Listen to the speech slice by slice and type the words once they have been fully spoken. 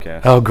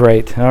podcast. Oh,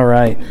 great. All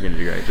right. You're going to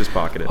do great. Just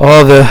pocket it.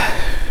 Oh, the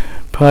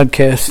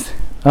podcast.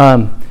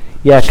 Kyle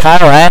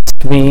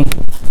asked me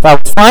if I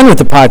was fine with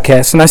the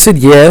podcast, and I said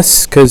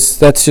yes, because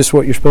that's just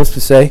what you're supposed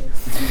to say.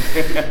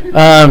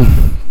 I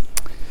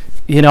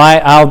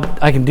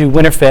can do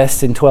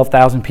Winterfest and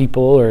 12,000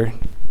 people, or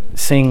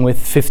sing with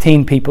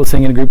 15 people,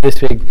 sing in a group this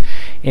big,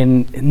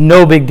 and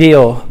no big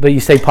deal. But you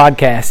say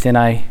podcast, and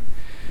I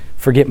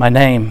forget my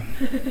name.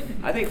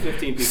 I think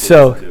 15 people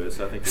listen to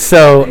it,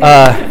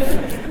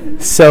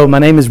 so my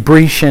name is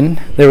Brishan.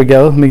 There we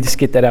go. Let me just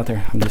get that out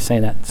there. I'm just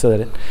saying that so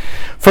that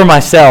for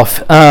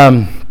myself.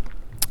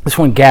 This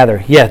one,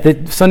 gather. Yeah,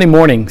 the Sunday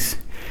mornings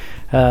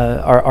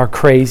are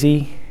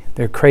crazy.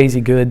 They're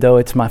crazy good, though.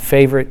 It's my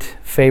favorite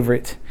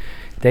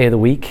day of the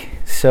week.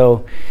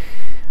 So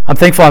I'm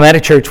thankful I'm at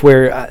a church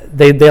where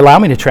they allow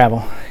me to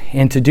travel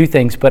and to do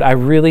things, but I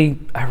really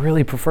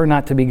prefer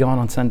not to be gone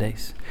on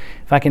Sundays.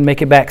 If I can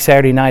make it back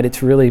Saturday night,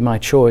 it's really my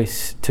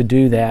choice to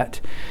do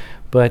that.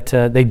 But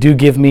they do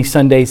give me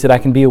Sundays that I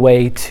can be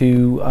away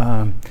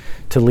to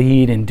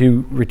lead and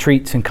do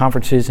retreats and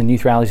conferences and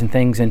youth rallies and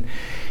things, and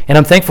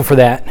I'm thankful for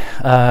that.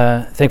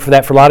 Thankful for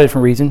that for a lot of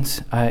different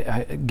reasons.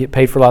 I get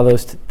paid for a lot of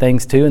those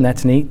things too, and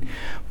that's neat.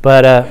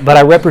 But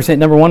I represent,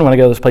 number one, when I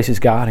go to those places,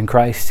 God and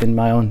Christ and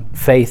my own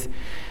faith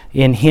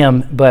in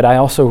Him. But I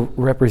also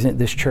represent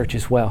this church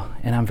as well,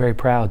 and I'm very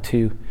proud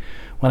to,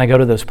 when I go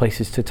to those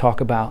places, to talk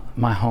about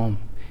my home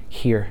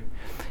here.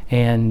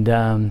 And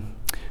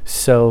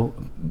so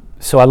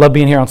I love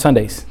being here on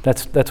Sundays.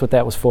 That's what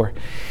that was for.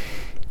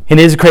 And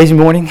it is a crazy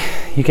morning.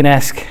 You can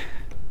ask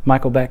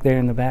Michael back there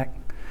in the back.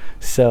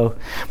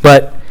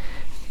 But I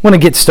want to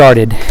get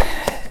started.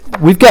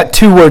 We've got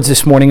 2 words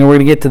this morning, and we're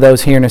going to get to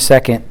those here in a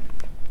second.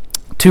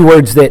 2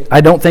 words that I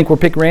don't think were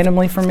picked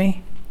randomly for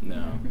me.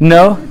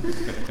 No?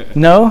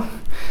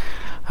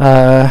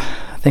 I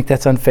think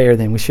that's unfair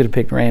then. We should have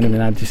picked random,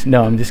 and I'm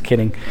just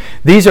kidding.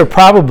 These are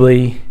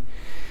probably,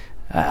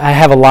 I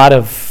have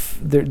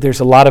there's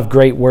a lot of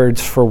great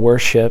words for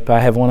worship.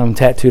 I have one of them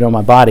tattooed on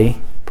my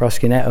body,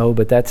 proskuneo,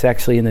 but that's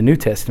actually in the New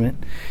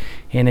Testament.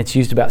 And it's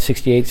used about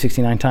 68,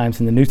 69 times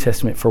in the New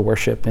Testament for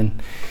worship.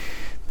 And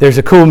there's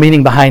a cool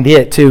meaning behind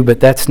it too, but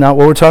that's not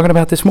what we're talking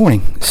about this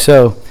morning.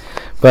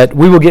 But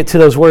we will get to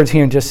those words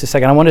here in just a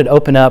second. I wanted to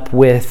open up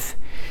with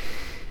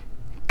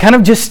kind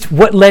of just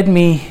what led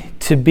me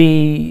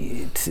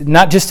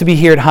not just to be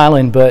here at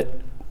Highland, but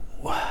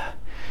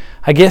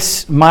I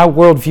guess my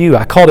worldview.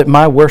 I called it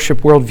my worship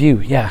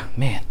worldview. Yeah,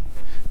 man,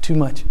 too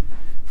much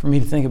for me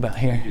to think about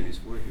here.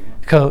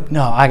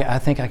 No, I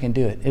think I can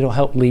do it. It'll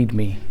help lead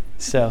me.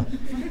 So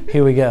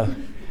here we go.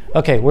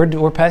 Okay,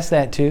 we're past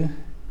that too.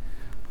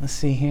 Let's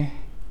see here.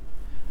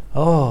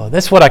 Oh,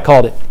 that's what I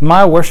called it.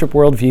 My worship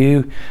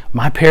worldview,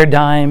 my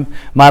paradigm,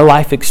 my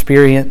life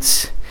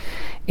experience.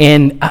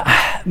 And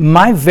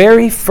my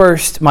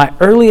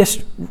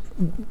earliest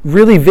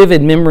really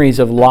vivid memories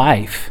of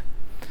life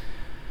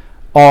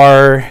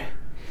are,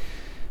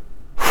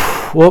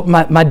 well,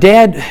 my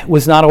dad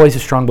was not always a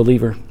strong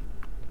believer.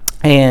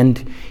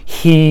 And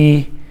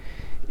a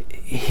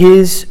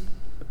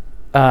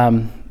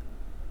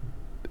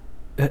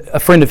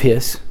friend of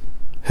his,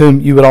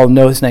 whom you would all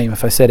know his name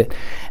if I said it,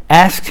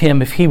 asked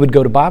him if he would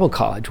go to Bible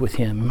college with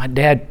him. And my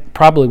dad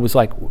probably was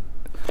like,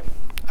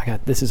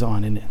 this is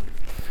on, isn't it?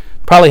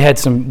 Probably had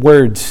some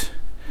words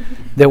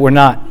that were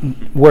not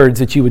words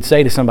that you would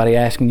say to somebody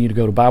asking you to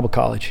go to Bible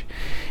college.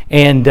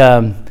 And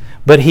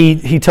but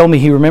he told me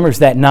he remembers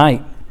that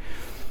night.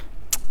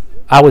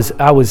 I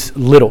was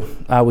little.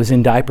 I was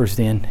in diapers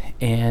then,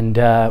 and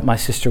my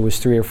sister was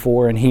 3 or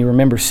 4, and he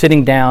remembers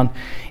sitting down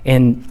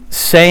and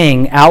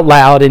saying out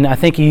loud, and I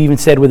think he even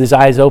said with his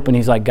eyes open,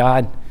 he's like,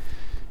 God,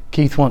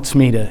 Keith wants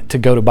me to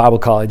go to Bible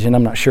college, and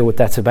I'm not sure what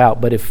that's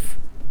about, but if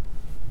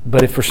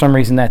for some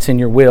reason that's in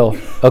your will,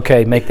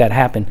 okay, make that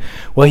happen.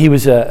 Well, he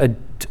was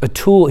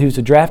he was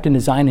a draft and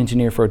design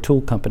engineer for a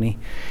tool company,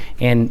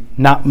 and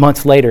not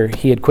months later,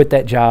 he had quit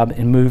that job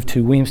and moved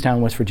to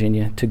Williamstown, West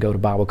Virginia to go to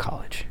Bible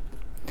college.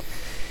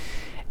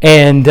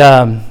 And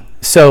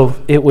so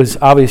it was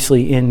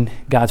obviously in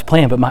God's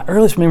plan. But my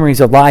earliest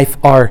memories of life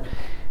are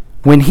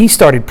when he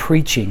started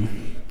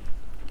preaching.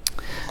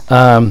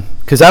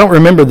 Because I don't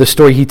remember the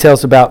story he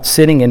tells about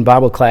sitting in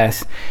Bible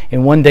class.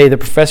 And one day the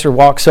professor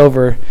walks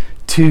over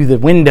to the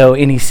window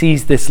and he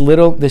sees this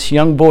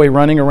young boy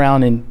running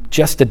around in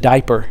just a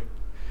diaper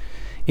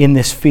in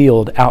this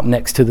field out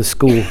next to the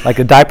school. Like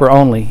a diaper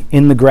only,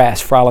 in the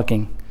grass,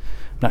 frolicking.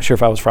 I'm not sure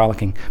if I was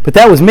frolicking. But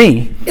that was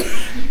me.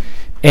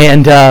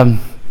 And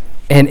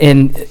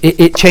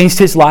it changed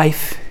his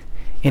life,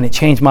 and it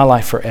changed my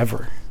life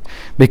forever.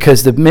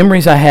 Because the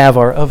memories I have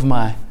are of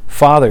my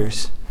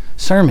father's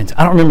sermons.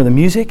 I don't remember the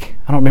music.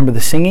 I don't remember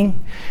the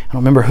singing. I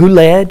don't remember who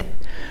led.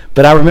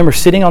 But I remember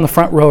sitting on the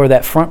front row or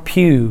that front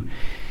pew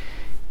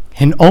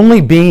and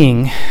only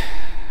being,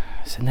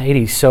 it's in the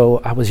 80s,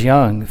 so I was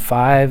young,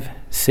 5,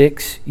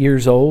 6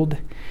 years old,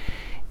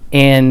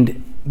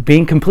 and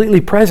being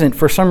completely present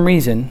for some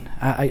reason.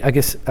 I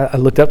guess I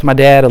looked up to my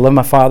dad. I love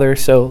my father,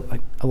 so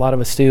like a lot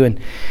of us do. And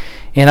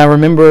I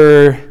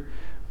remember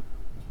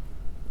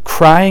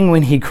crying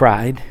when he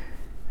cried,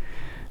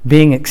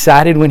 being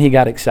excited when he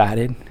got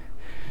excited,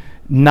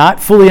 not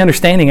fully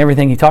understanding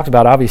everything he talked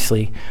about,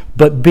 obviously,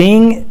 but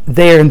being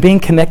there and being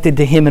connected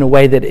to him in a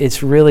way that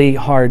it's really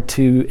hard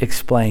to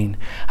explain.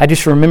 I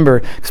just remember,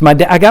 because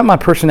I got my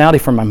personality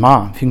from my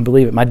mom, if you can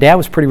believe it. My dad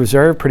was pretty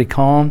reserved, pretty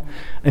calm,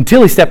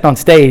 until he stepped on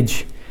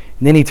stage,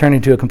 and then he turned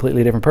into a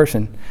completely different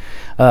person.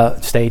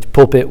 Stage,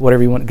 pulpit,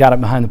 whatever you want, got up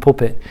behind the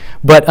pulpit.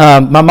 But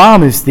my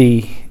mom is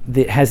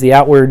has the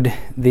outward,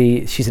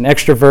 she's an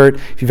extrovert.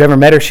 If you've ever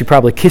met her, she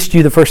probably kissed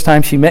you the first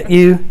time she met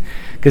you,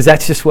 because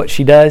that's just what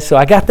she does. So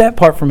I got that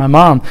part from my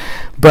mom.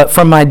 But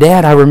from my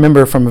dad, I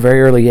remember from a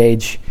very early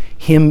age,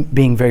 him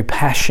being very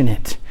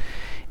passionate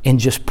and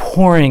just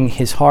pouring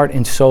his heart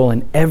and soul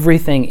and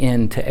everything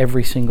into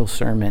every single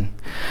sermon.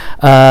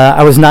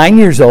 I was 9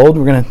 years old.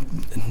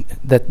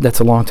 That's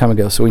a long time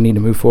ago, so we need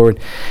to move forward.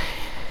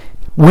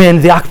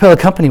 When the a cappella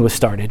company was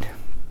started,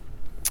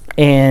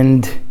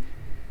 and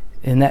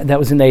that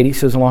was in the 80s,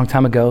 so it was a long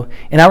time ago.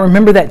 And I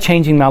remember that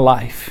changing my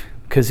life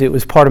because it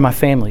was part of my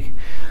family.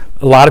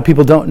 A lot of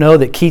people don't know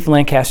that Keith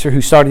Lancaster,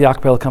 who started the a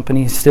cappella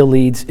company and still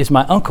leads, is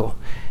my uncle.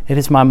 It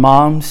is my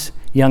mom's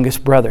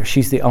youngest brother.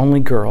 She's the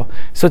only girl.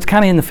 So it's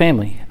kind of in the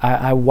family.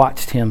 I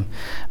watched him.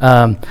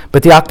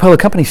 But the a cappella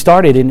company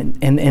started,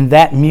 and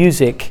that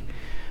music,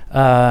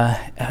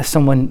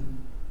 someone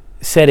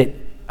said it,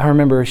 I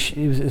remember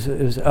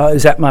it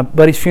was at my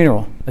buddy's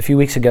funeral a few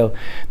weeks ago.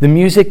 The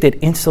music that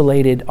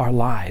insulated our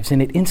lives,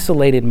 and it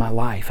insulated my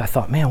life. I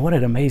thought, man, what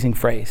an amazing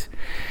phrase.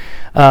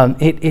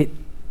 It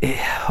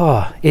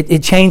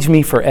changed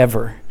me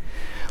forever.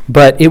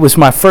 But it was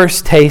my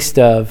first taste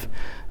of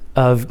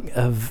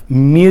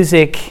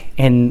music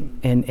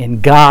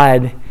and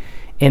God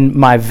in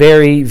my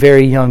very,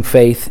 very young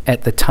faith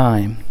at the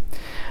time.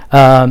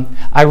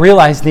 I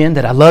realized then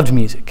that I loved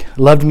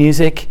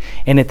music,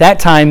 and at that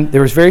time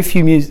there was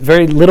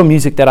very little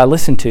music that I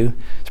listened to.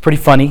 It's pretty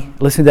funny.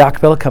 I listened to the a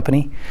cappella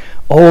company,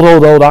 old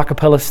a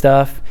cappella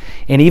stuff,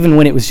 and even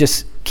when it was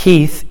just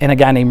Keith and a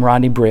guy named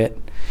Rodney Britt,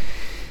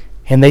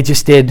 and it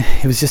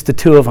was just the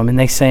two of them, and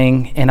they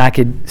sang, and I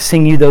could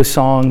sing you those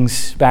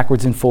songs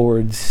backwards and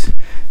forwards.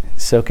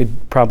 So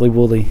could probably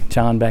Wooly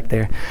John back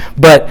there.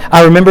 But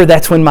I remember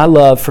that's when my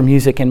love for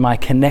music and my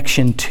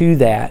connection to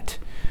that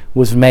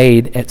was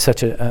made at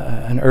such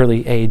an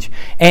early age,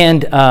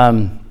 and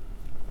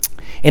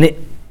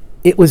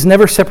it was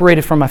never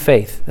separated from my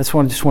faith. That's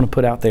what I just want to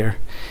put out there.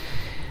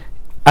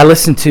 I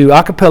listened to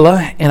a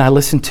cappella and I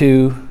listened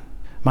to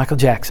Michael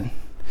Jackson.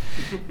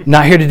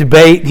 Not here to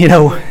debate,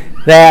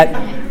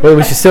 that, or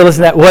we should still listen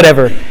to that,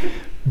 whatever.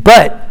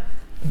 But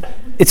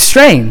it's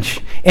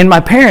strange, and my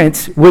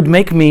parents would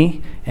make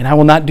me, and I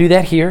will not do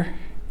that here.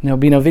 There'll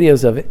be no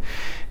videos of it.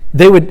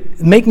 They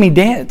would make me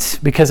dance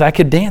because I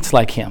could dance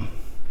like him.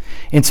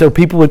 And so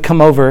people would come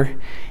over,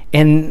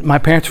 and my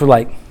parents were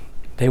like,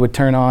 they would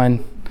turn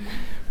on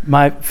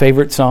my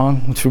favorite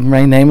song, which would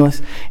remain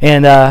nameless,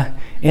 and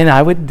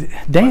I would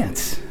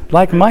dance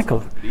like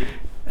Michael.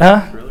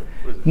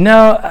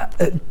 No,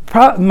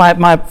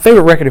 my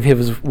favorite record of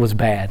his was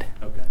Bad.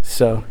 Okay.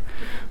 So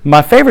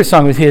my favorite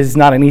song of his is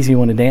not an easy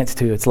one to dance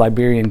to. It's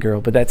Liberian Girl,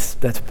 but that's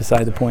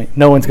beside the point.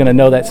 No one's going to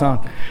know that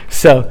song.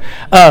 So,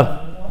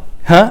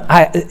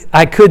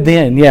 I could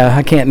then. Yeah,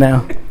 I can't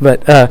now.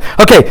 But,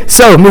 okay,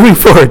 so moving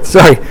forward.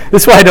 Sorry,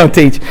 this is why I don't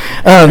teach.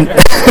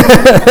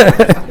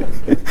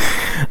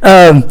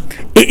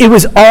 It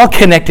was all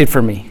connected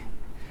for me.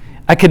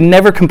 I could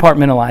never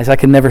compartmentalize. I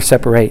could never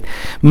separate.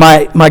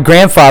 My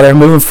grandfather,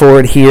 moving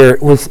forward here,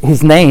 was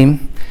his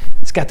name.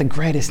 It's got the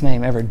greatest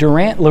name ever,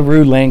 Durant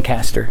LaRue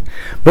Lancaster.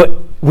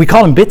 But we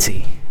call him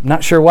Bitsy. I'm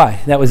not sure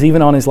why. That was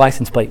even on his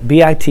license plate,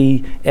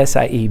 Bitsie,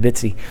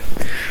 Bitsy.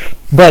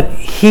 But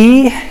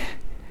he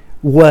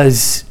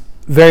was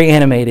very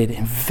animated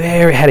and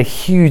had a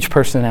huge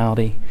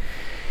personality.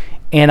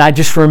 And I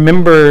just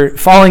remember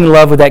falling in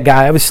love with that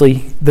guy.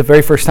 Obviously, the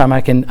very first time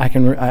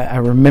I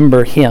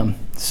remember him.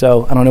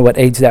 So I don't know what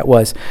age that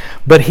was,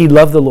 but he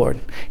loved the Lord.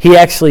 He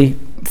actually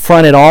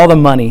fronted all the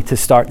money to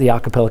start the a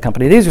cappella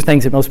company. These are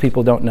things that most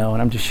people don't know,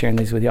 and I'm just sharing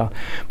these with y'all.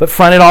 But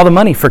fronted all the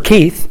money for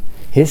Keith,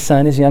 his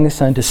youngest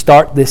son, to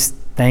start this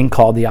thing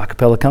called the a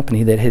cappella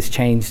company that has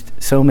changed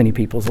so many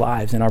people's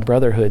lives and our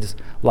brotherhood's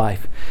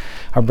life,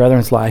 our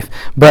brethren's life.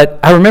 But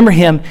I remember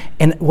him,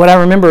 and what I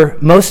remember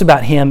most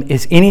about him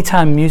is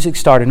anytime music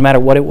started, no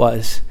matter what it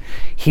was,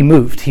 he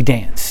moved, he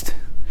danced.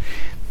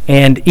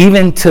 And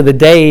even to the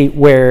day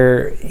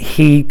where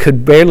he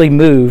could barely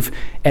move,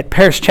 at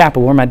Paris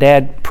Chapel, where my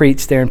dad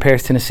preached there in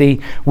Paris,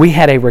 Tennessee, we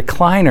had a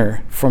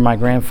recliner for my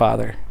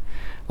grandfather,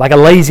 like a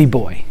lazy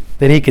boy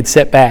that he could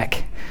sit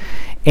back.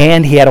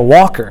 And he had a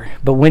walker.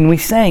 But when we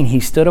sang, he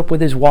stood up with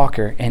his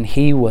walker, and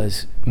he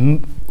was,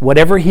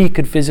 whatever he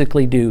could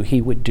physically do, he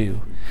would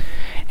do.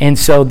 And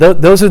so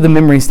those are the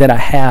memories that I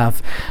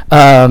have.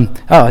 I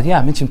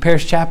mentioned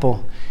Paris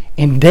Chapel.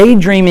 And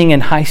daydreaming in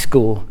high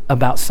school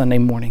about Sunday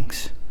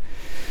mornings.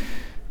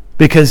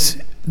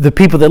 Because the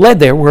people that led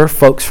there were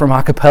folks from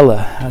a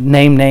cappella.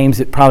 Name names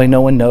that probably no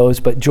one knows,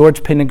 but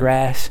George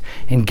Pendergrass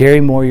and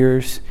Gary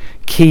Moyers,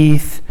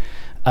 Keith,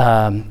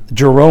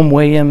 Jerome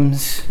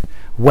Williams,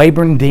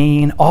 Wayburn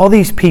Dean, all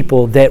these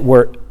people that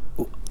were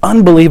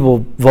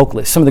unbelievable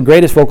vocalists, some of the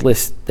greatest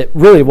vocalists that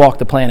really walked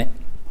the planet.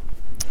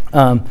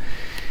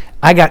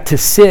 I got to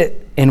sit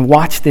and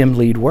watch them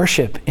lead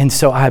worship, and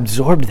so I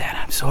absorbed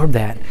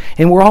that.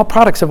 And we're all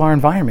products of our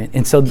environment,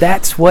 and so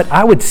that's what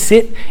I would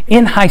sit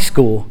in high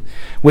school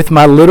with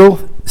my little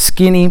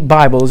skinny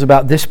Bibles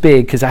about this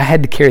big, because I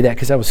had to carry that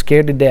because I was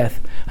scared to death.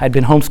 I'd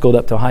been homeschooled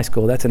up to high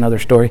school. That's another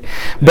story.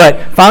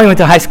 But finally went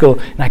to high school,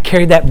 and I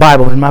carried that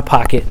Bible in my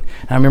pocket.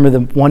 And I remember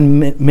the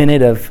 1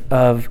 minute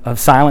of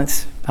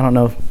silence. I don't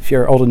know if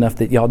you're old enough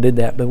that y'all did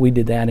that, but we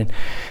did that. And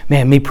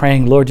man, me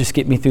praying, Lord, just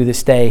get me through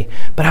this day.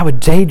 But I would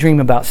daydream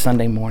about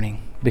Sunday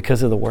morning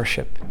because of the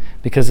worship,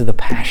 because of the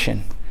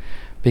passion.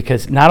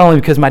 Because not only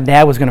because my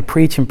dad was going to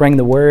preach and bring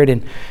the word,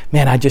 and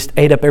man, I just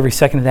ate up every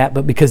second of that,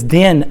 but because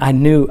then I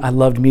knew I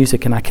loved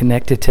music and I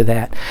connected to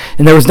that.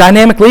 And there was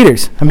dynamic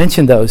leaders. I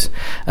mentioned those.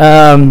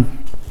 And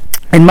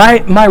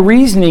my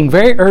reasoning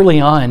very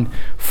early on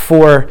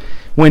for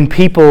when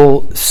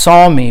people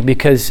saw me,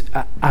 because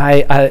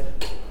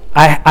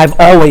I've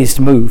always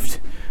moved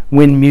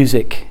when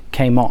music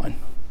came on,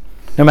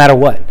 no matter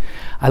what.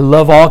 I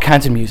love all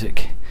kinds of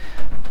music.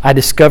 I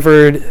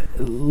discovered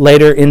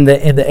later in the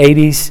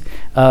 80s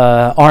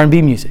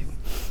R&B music,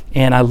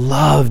 and I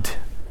loved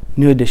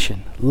New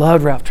Edition,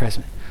 loved Ralph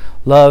Tresvant,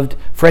 loved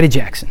Freddie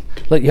Jackson.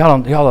 Look,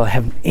 y'all don't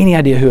have any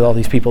idea who all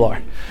these people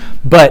are,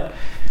 but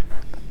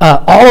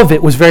all of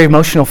it was very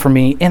emotional for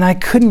me, and I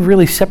couldn't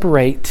really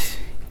separate.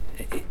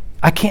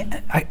 I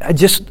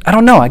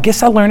don't know. I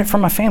guess I learned it from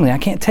my family. I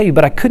can't tell you,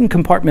 but I couldn't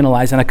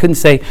compartmentalize, and I couldn't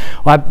say,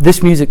 well,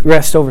 this music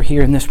rests over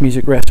here and this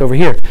music rests over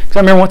here. Because I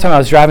remember one time I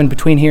was driving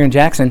between here and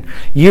Jackson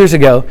years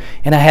ago,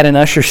 and I had an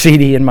Usher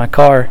CD in my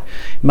car,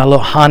 my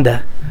little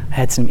Honda. I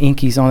had some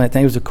Inkies on that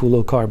thing. It was a cool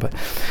little car, but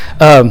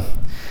I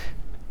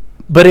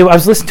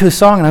was listening to a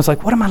song, and I was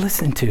like, what am I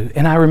listening to?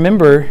 And I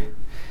remember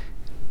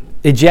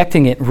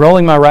ejecting it,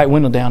 rolling my right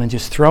window down, and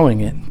just throwing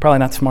it, probably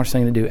not the smartest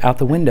thing to do, out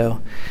the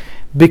window.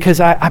 Because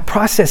I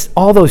processed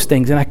all those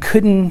things, and I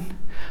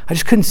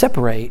just couldn't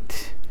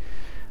separate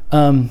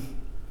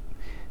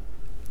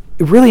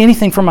really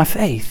anything from my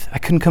faith. I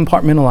couldn't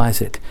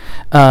compartmentalize it.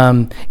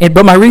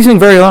 But my reasoning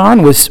very early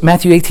on was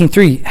Matthew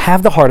 18:3,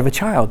 have the heart of a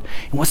child.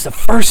 And what's the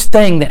first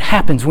thing that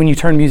happens when you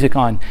turn music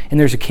on and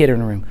there's a kid in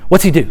the room?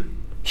 What's he do?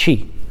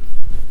 She.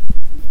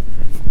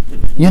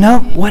 You know,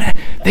 what?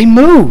 They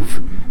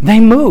move.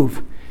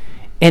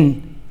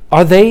 And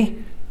are they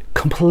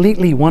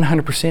completely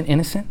 100%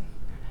 innocent?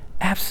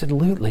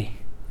 Absolutely.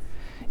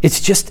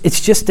 It's just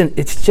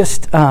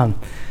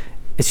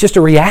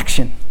a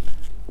reaction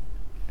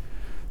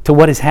to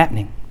what is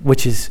happening,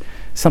 which is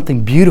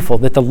something beautiful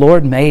that the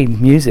Lord made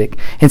music.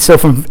 And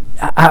so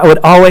I would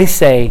always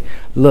say,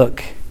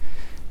 look,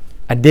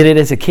 I did it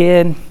as a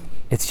kid.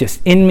 It's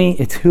just in me.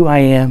 It's who I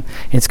am.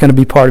 And it's going to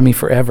be part of me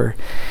forever.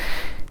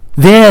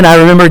 Then I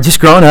remember just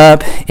growing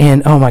up,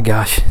 and oh my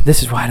gosh,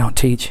 this is why I don't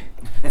teach.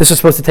 This was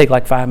supposed to take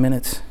like 5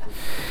 minutes.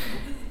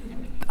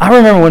 I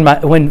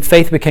remember when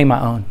faith became my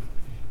own,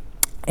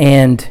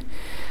 and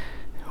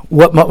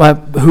what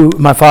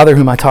my father,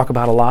 whom I talk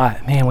about a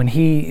lot, man,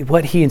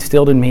 what he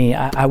instilled in me,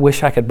 I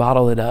wish I could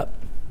bottle it up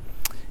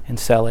and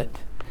sell it,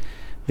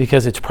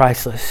 because it's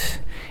priceless.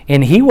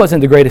 And he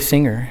wasn't the greatest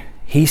singer.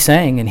 He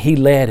sang and he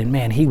led, and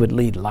man, he would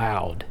lead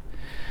loud.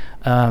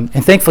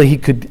 And thankfully he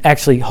could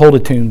actually hold a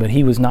tune, but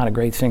he was not a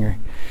great singer.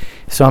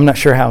 So I'm not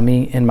sure how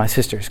me and my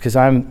sisters, because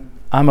I'm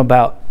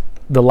about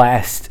the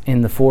last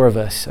in the four of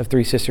us, of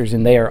three sisters,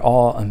 and they are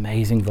all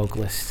amazing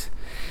vocalists.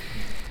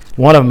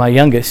 One of them, my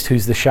youngest,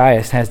 who's the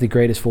shyest, has the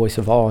greatest voice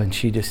of all, and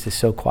she just is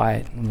so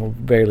quiet and will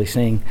barely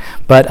sing.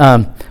 But I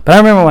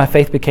remember when my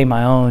faith became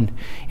my own,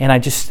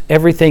 and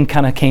everything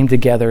kind of came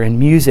together, and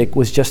music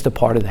was just a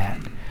part of that.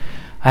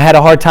 I had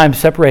a hard time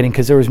separating,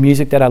 because there was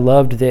music that I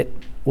loved that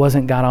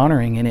wasn't God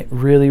honoring, and it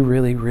really,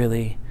 really,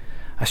 really,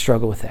 I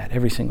struggle with that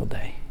every single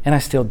day, and I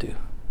still do.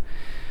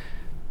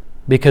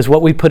 Because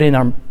what we put in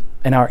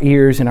our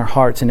ears, in our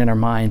hearts, and in our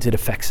minds, it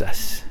affects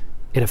us.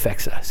 It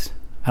affects us.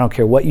 I don't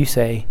care what you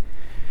say,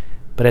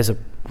 but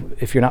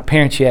if you're not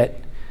parents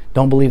yet,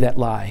 don't believe that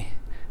lie,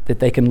 that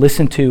they can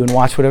listen to and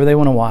watch whatever they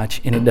want to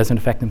watch, and it doesn't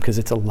affect them, because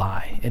it's a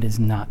lie. It is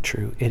not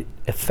true. It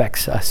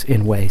affects us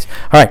in ways.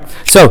 All right,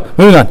 so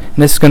moving on, and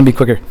this is going to be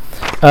quicker.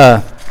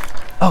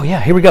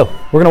 Here we go.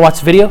 We're going to watch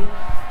the video.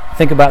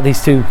 Think about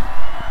these two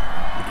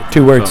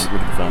words.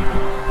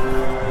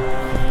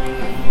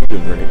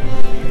 Doing great.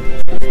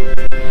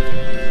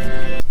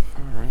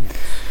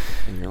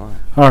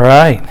 All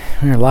right,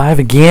 we're live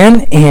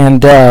again,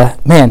 and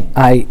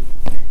I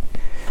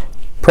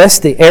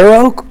pressed the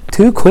arrow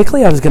too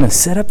quickly. I was going to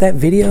set up that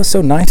video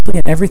so nicely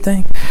and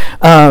everything.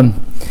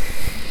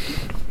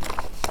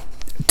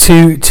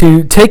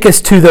 To take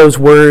us to those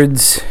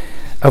words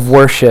of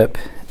worship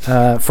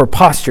for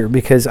posture,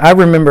 because I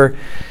remember,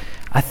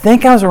 I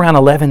think I was around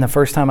 11 the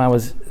first time I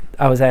was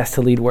asked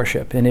to lead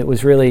worship, and it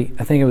was really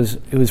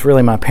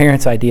my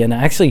parents' idea, and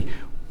actually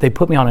they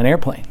put me on an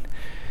airplane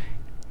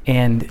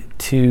and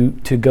to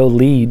go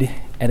lead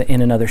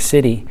in another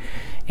city.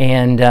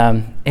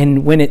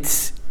 And when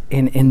it's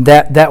in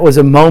that was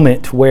a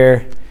moment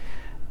where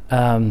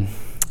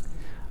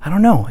I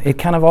don't know, it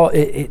kind of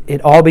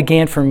all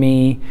began for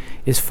me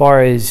as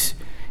far as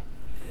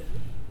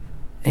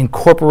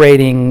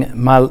incorporating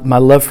my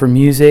love for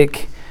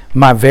music,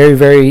 my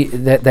very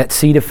that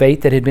seed of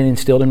faith that had been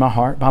instilled in my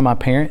heart by my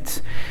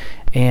parents,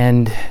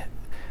 and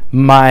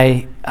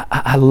I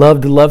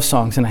loved love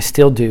songs, and I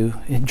still do.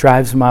 It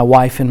drives my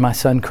wife and my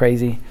son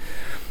crazy.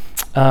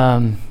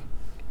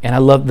 And I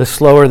love the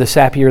slower, the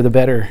sappier, the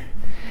better.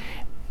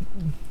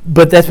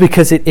 But that's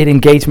because it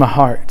engaged my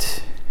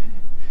heart.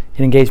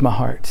 It engaged my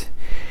heart.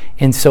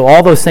 And so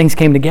all those things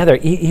came together.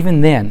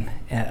 Even then,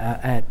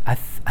 I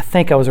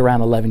think I was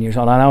around 11 years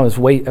old. I was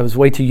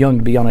way too young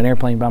to be on an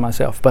airplane by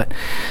myself. But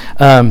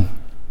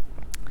how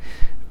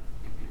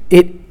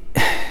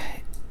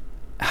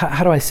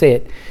do I say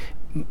it?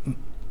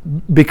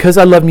 Because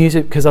I love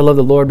music, because I love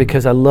the Lord,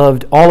 because I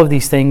loved all of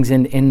these things,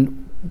 and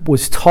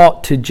was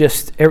taught to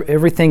just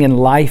everything in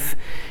life.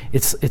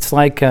 It's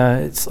like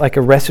a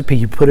recipe.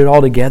 You put it all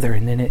together,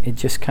 and then it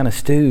just kind of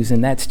stews,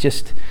 and that's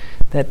just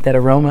that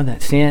aroma,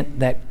 that scent,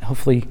 that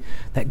hopefully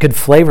that good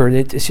flavor.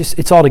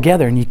 It's all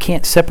together, and you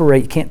can't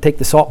separate. You can't take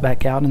the salt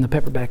back out and the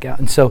pepper back out.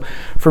 And so,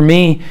 for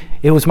me,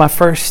 it was my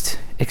first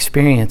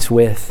experience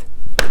with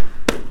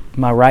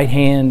my right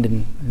hand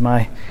and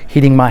my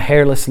heating my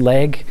hairless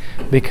leg,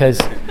 because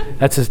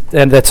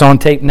that's on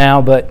tape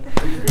now, but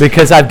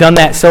because I've done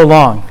that so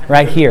long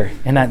right here,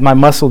 and my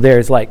muscle there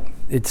is like,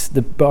 it's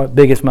the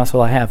biggest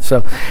muscle I have.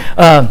 So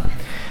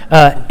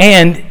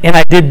and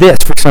I did this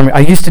for some reason.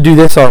 I used to do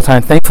this all the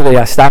time. Thankfully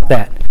I stopped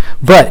that,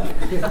 but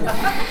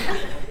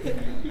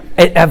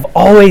I've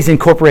always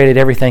incorporated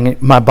everything in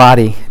my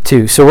body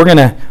too. So we're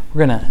gonna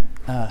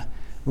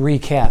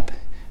recap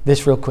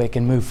this real quick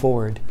and move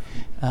forward.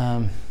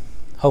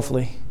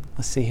 Hopefully,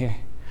 let's see here.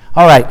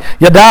 All right,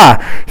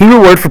 Yadah, Hebrew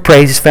word for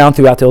praise, is found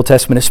throughout the Old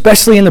Testament,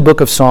 especially in the book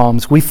of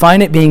Psalms. We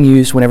find it being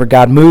used whenever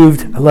God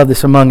moved, I love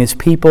this, among his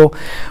people,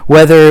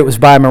 whether it was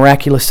by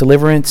miraculous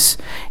deliverance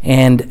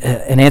and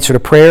an answer to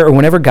prayer, or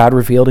whenever God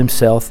revealed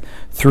himself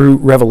through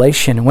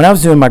revelation. And when I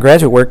was doing my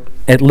graduate work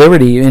at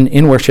Liberty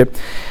in worship,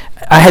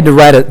 I had to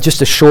write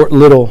just a short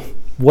little,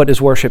 what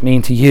does worship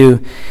mean to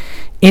you?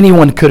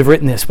 Anyone could have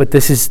written this, but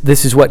this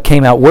is what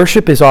came out.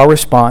 Worship is our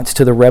response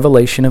to the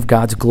revelation of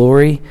God's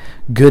glory,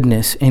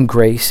 goodness, and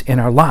grace in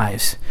our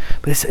lives.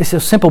 But it's so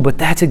simple, but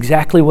that's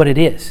exactly what it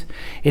is.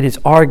 It is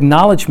our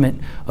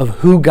acknowledgement of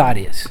who God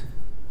is.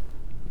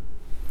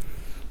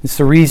 It's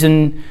the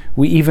reason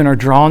we even are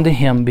drawn to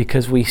him,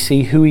 because we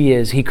see who he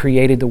is. He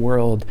created the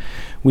world.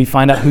 We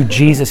find out who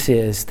Jesus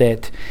is,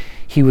 that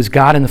he was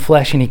God in the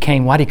flesh, and he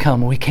came. Why'd he come?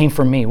 Well, he came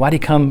for me. Why'd he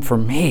come for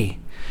me?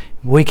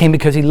 Well, he came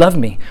because he loved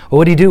me. Well,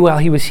 what did he do while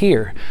he was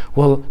here?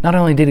 Well, not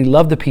only did he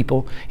love the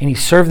people, and he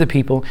served the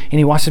people, and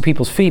he washed the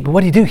people's feet, but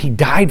what did he do? He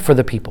died for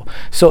the people.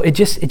 So it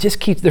just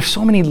keeps, there's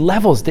so many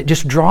levels that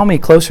just draw me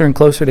closer and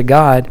closer to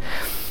God.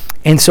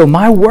 And so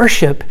my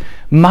worship,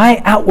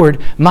 my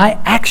outward, my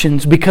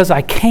actions, because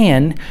I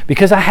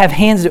have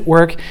hands that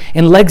work,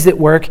 and legs that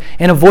work,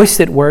 and a voice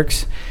that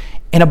works,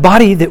 and a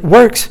body that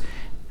works,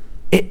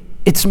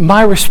 it's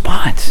my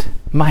response.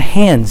 My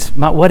hands,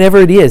 whatever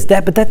it is,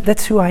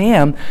 that's who I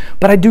am.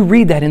 But I do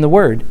read that in the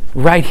Word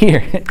right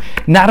here,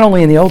 not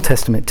only in the Old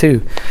Testament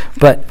too,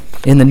 but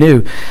in the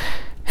New.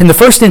 In the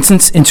first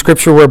instance in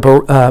Scripture where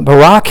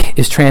Barak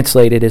is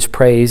translated as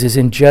praise is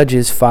in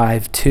Judges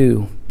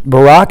 5:2.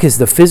 Barak is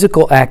the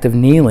physical act of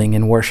kneeling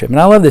in worship, and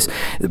I love this.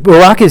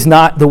 Barak is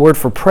not the word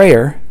for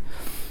prayer;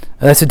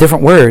 that's a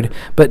different word.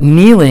 But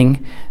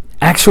kneeling,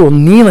 actual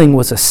kneeling,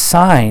 was a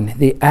sign.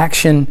 The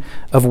action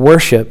of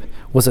worship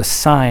was a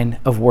sign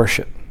of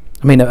worship.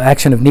 The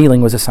action of kneeling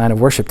was a sign of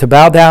worship. To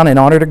bow down in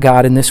honor to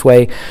God in this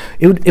way,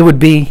 it would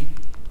be,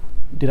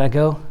 did I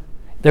go?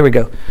 There we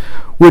go.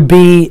 Would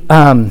be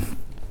the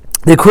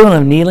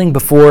equivalent of kneeling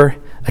before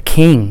a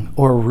king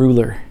or a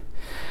ruler.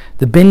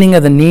 The bending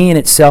of the knee in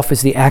itself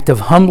is the act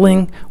of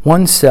humbling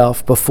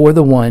oneself before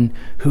the one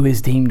who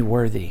is deemed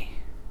worthy.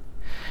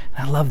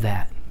 I love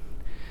that.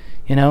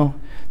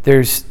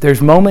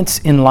 There's moments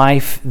in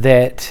life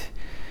that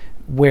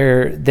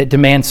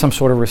demand some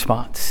sort of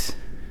response.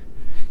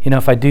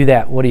 If I do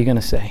that, what are you going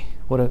to say?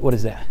 What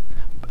is that?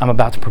 I'm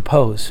about to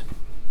propose.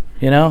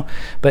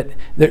 But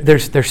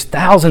there's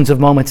thousands of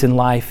moments in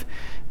life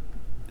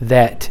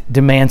that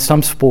demand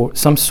some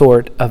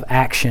sort of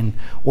action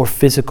or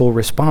physical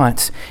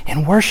response,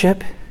 and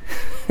worship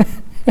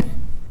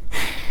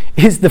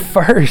is the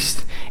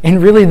first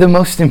and really the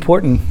most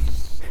important.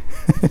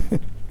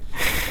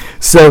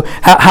 So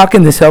how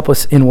can this help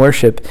us in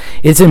worship?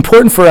 It's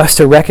important for us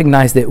to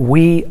recognize that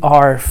we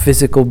are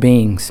physical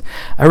beings.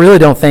 I really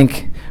don't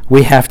think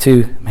we have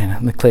to,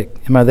 let me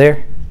click. Am I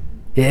there?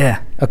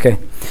 Yeah, okay.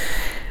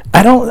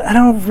 I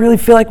don't really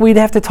feel like we'd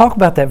have to talk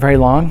about that very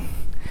long.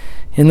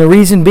 And the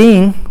reason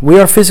being, we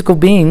are physical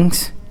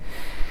beings.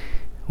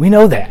 We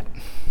know that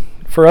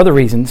for other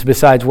reasons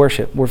besides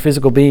worship. We're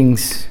physical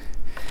beings,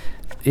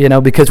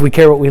 because we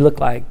care what we look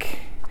like.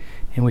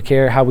 and we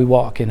care how we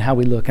walk and how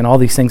we look and all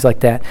these things like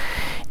that.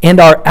 And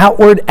our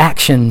outward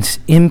actions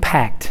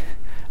impact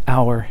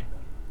our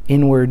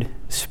inward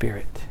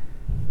spirit.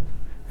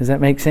 Does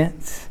that make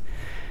sense?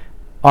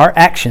 Our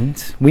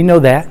actions, we know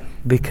that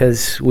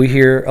because we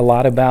hear a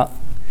lot about,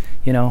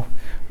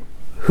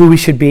 who we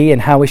should be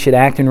and how we should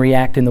act and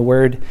react in the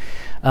Word,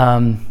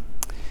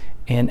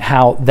 and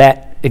how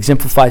that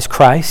exemplifies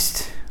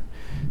Christ.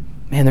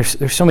 Man,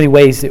 there's so many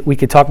ways that we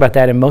could talk about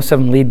that, and most of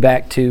them lead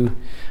back to,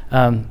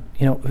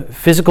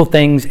 physical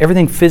things,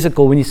 everything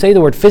physical. When you say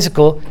the word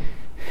physical,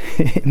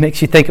 it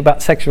makes you think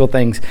about sexual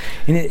things.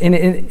 And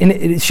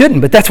it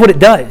shouldn't, but that's what it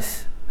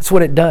does. That's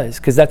what it does,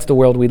 because that's the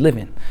world we live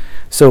in.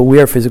 So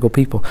we are physical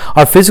people.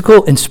 Our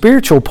physical and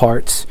spiritual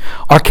parts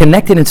are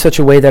connected in such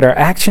a way that our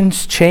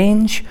actions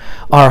change,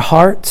 our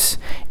hearts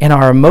and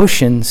our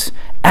emotions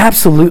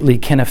absolutely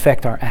can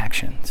affect our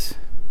actions.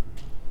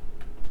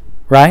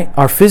 Right?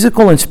 Our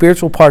physical and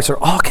spiritual parts are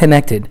all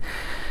connected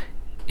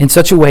in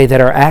such a way that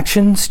our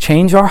actions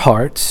change our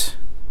hearts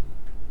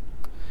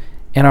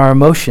and our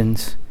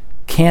emotions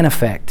can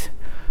affect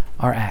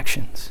our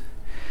actions.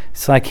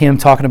 It's like him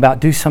talking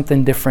about do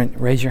something different,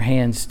 raise your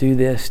hands, do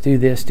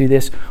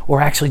this, or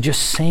actually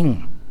just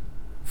sing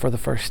for the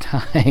first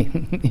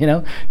time.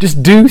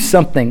 Just do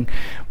something,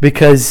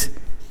 because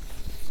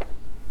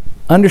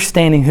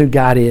understanding who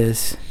God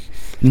is,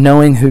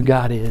 knowing who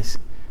God is.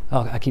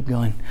 Oh, I keep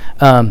going.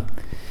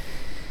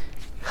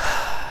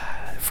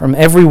 From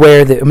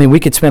everywhere we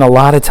could spend a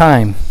lot of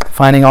time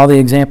finding all the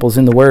examples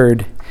in the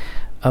Word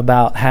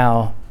about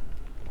how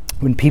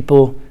when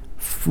people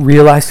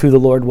realized who the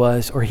Lord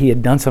was or He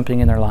had done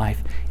something in their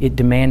life, it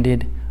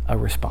demanded a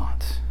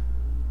response.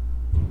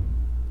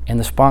 And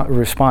the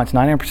response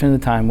 99% of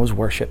the time was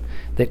worship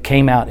that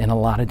came out in a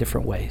lot of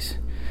different ways.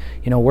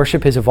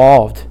 Worship has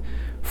evolved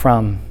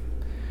from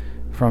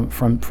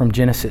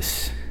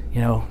Genesis.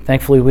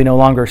 Thankfully we no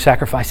longer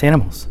sacrifice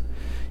animals.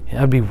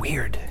 That would be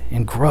weird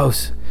and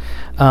gross.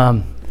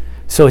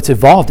 So it's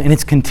evolved, and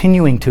it's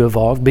continuing to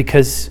evolve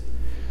because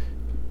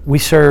we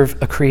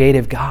serve a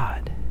creative God.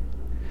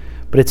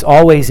 But it's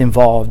always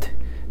involved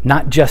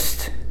not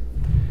just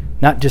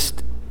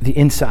the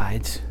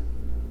insides,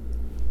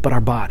 but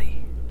our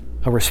body.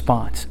 A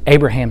response.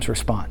 Abraham's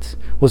response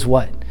was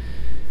what?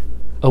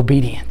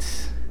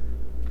 Obedience.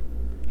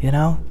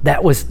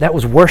 That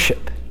was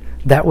worship.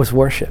 That was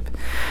worship.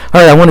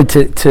 All right, I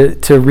wanted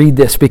to read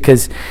this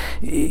because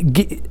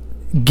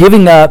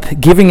giving up,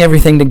 giving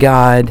everything to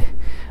God,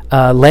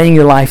 laying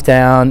your life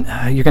down,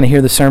 you're going to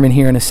hear the sermon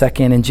here in a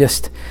second, and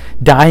just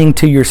dying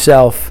to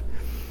yourself.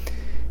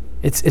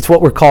 It's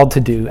what we're called to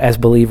do as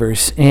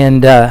believers.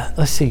 And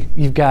let's see,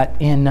 you've got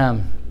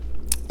in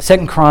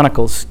 2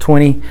 Chronicles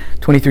 20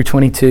 through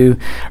 22.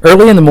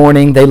 Early in the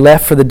morning, they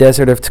left for the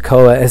desert of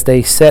Tekoa. As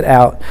they set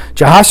out,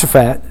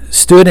 Jehoshaphat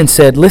stood and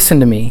said, "Listen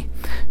to me,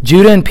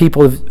 Judah and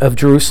people of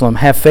Jerusalem.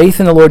 Have faith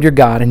in the Lord your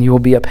God, and you will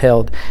be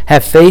upheld.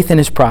 Have faith in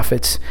His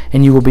prophets,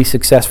 and you will be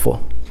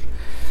successful."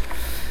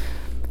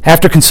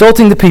 After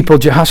consulting the people,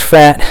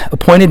 Jehoshaphat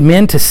appointed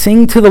men to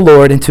sing to the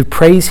Lord and to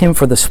praise Him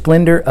for the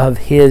splendor of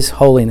His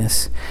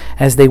holiness,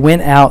 as they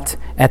went out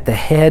at the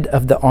head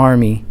of the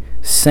army,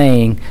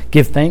 saying,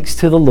 "Give thanks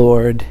to the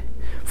Lord,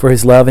 for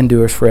His love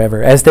endures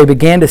forever." As they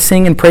began to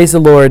sing and praise the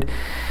Lord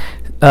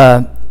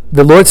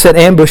set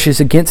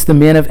ambushes against the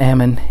men of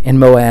Ammon and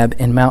Moab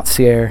and Mount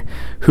Seir,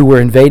 who were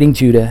invading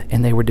Judah,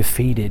 and they were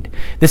defeated.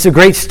 This is a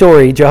great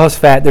story.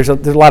 Jehoshaphat, there's a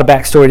lot of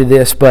backstory to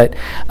this, but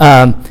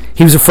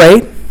he was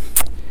afraid.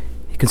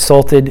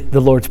 Consulted the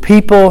Lord's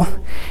people,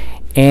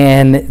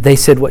 and they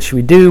said, "What should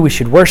we do? We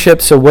should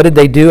worship." So what did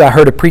they do? I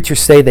heard a preacher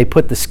say they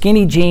put the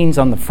skinny jeans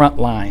on the front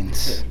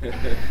lines.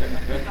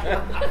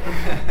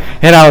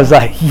 And I was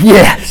like,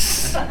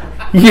 yes,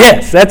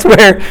 that's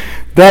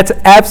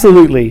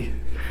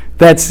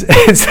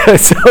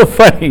it's so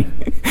funny.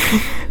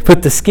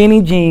 Put the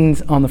skinny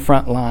jeans on the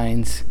front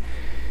lines.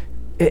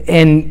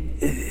 And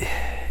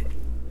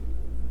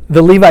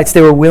the Levites,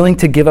 they were willing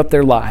to give up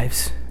their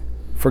lives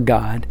for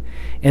God.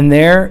 And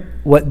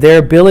what their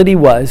ability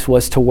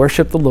was to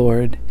worship the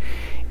Lord,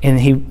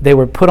 and they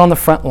were put on the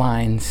front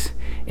lines,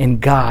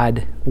 and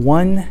God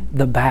won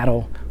the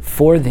battle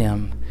for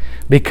them,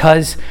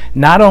 because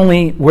not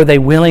only were they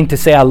willing to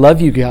say, "I love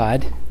you,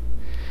 God,"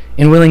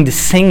 and willing to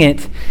sing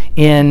it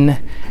in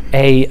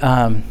a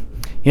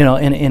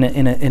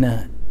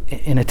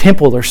in a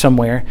temple or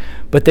somewhere,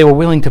 but they were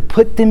willing to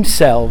put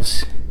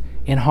themselves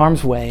in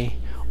harm's way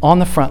on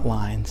the front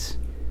lines,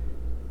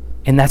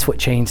 and that's what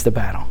changed the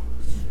battle.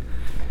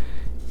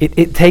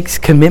 It takes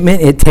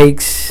commitment. It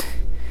takes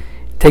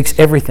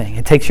everything.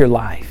 It takes your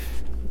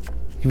life.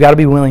 You've got to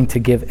be willing to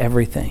give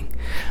everything.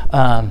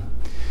 And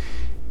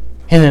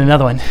then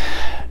another one,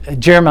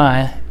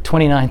 Jeremiah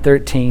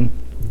 29:13.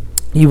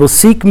 "You will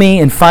seek me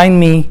and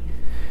find me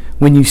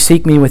when you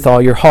seek me with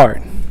all your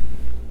heart."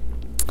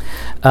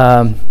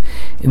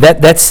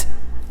 That's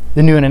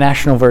the New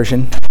International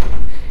Version,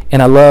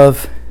 and I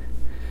love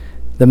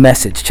the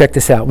Message. Check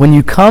this out. When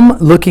you come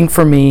looking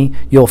for me,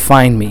 you'll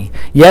find me.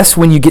 Yes,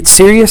 when you get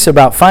serious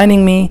about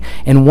finding me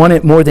and want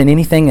it more than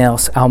anything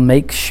else, I'll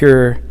make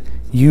sure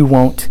you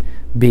won't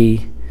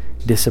be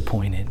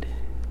disappointed.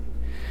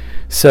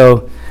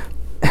 So,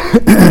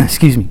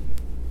 excuse me.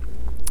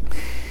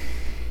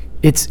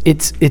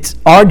 It's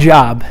our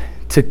job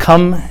to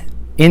come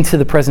into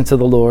the presence of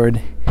the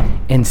Lord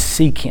and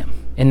seek Him,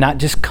 and not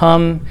just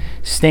come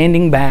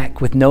standing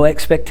back with no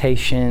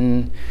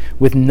expectation,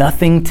 with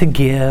nothing to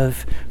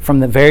give.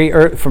 From very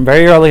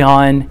early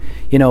on,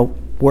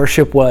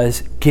 worship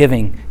was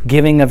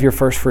giving of your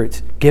first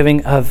fruits,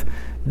 giving of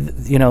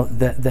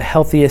the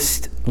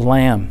healthiest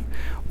lamb,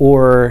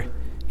 or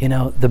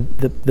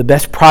the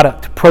best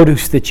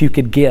produce that you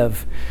could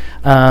give,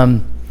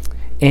 and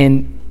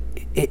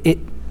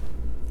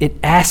it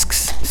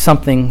asks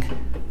something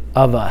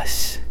of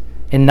us,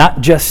 and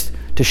not just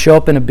to show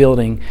up in a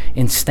building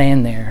and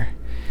stand there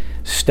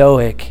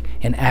stoic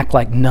and act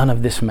like none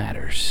of this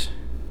matters,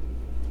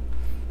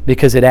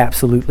 because it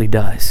absolutely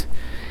does.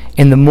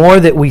 And the more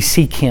that we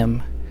seek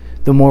Him,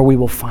 the more we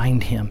will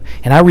find Him.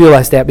 And I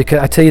realize that because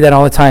I tell you that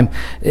all the time.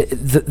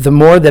 The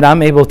more that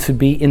I'm able to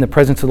be in the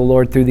presence of the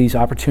Lord through these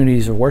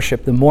opportunities of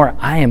worship, the more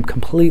I am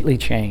completely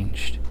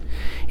changed.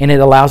 And it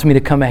allows me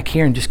to come back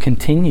here and just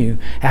continue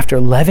after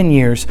 11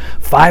 years,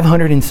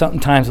 500 and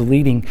something times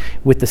leading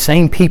with the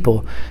same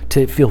people,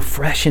 to feel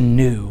fresh and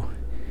new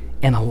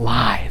and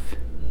alive.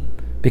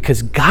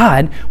 Because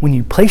God, when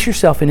you place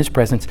yourself in His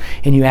presence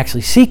and you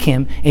actually seek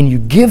Him and you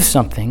give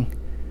something,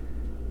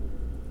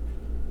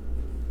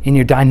 and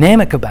you're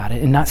dynamic about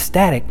it and not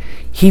static,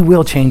 He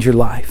will change your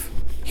life.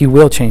 He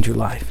will change your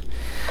life.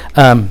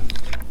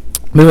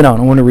 Moving on,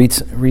 I want to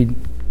read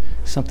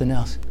something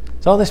else.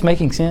 Is all this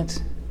making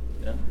sense?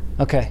 Yeah.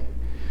 Okay.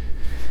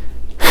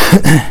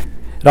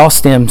 It all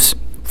stems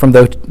from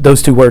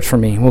those two words for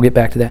me. We'll get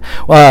back to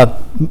that.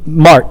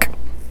 Mark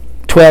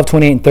 12,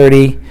 28, and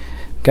 30.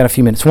 Got a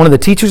few minutes. One of the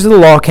teachers of the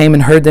law came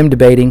and heard them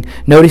debating.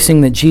 Noticing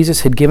that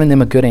Jesus had given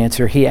them a good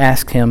answer, he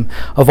asked him,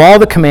 "Of all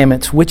the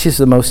commandments, which is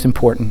the most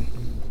important?"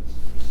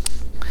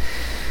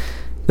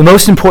 "The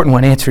most important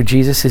one," answered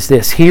Jesus, "is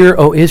this: Hear,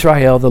 O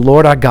Israel, the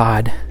Lord our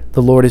God,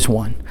 the Lord is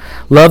one.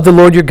 Love the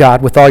Lord your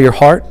God with all your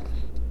heart,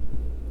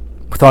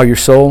 with all your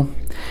soul,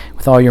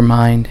 with all your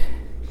mind,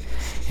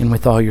 and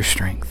with all your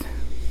strength."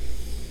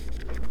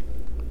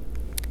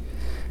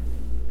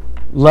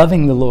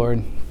 Loving the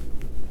Lord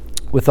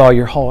with all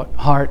your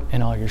heart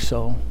and all your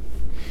soul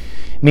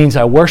means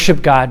I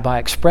worship God by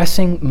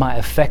expressing my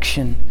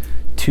affection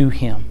to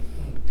Him.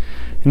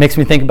 It makes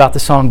me think about the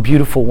song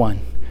Beautiful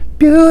One.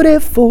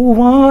 Beautiful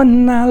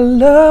one I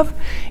love.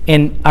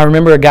 And I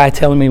remember a guy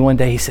telling me one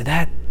day, he said,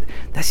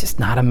 that's just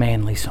not a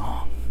manly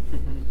song.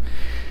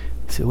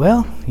 I said,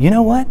 well, you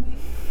know what?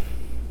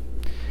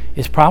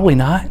 It's probably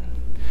not.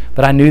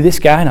 But I knew this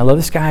guy and I love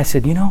this guy. I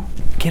said,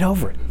 get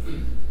over it.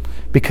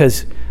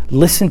 Because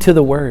listen to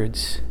the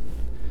words.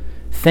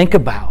 Think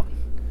about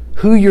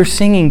who you're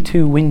singing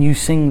to when you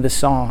sing the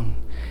song.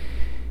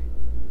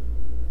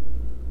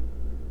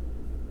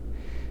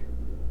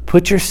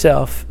 Put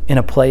yourself in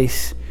a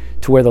place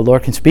to where the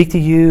Lord can speak to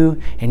you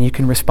and you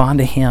can respond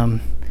to Him.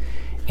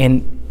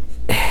 And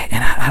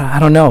I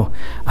don't know.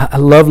 I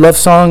love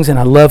songs, and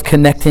I love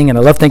connecting, and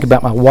I love thinking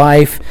about my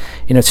wife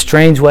in a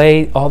strange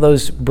way. All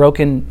those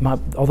broken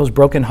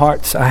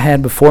hearts I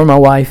had before my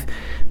wife,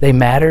 they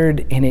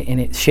mattered, and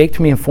it shaped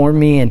me and formed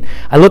me. And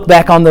I look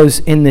back on those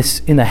in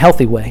a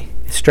healthy way,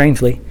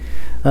 strangely.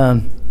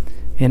 And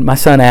my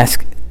son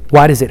asked,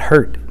 "Why does it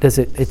hurt?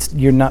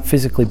 You're not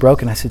physically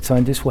broken?" I said,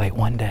 "Son, just wait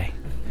one day.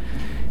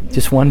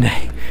 Just one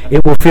day.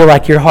 It will feel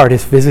like your heart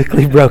is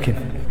physically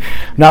broken."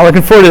 I'm not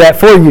looking forward to that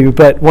for you,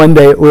 but one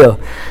day it will.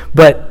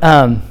 But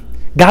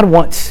God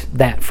wants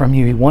that from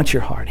you. He wants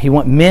your heart. He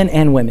wants men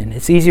and women.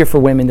 It's easier for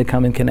women to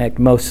come and connect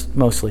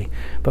mostly.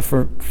 But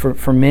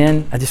for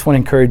men, I just want to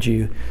encourage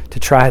you to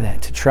try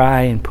that, to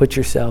try and put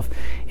yourself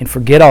and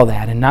forget all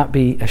that and not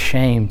be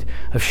ashamed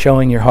of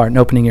showing your heart and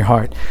opening your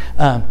heart.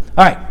 All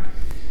right.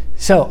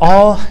 So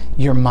all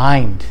your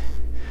mind.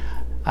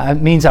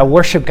 Means I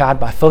worship God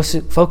by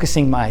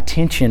focusing my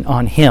attention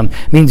on Him.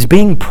 Means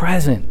being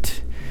present.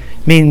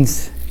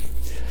 Means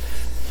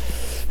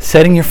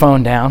setting your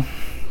phone down,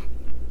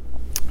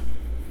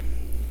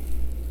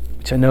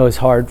 which I know is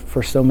hard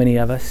for so many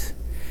of us.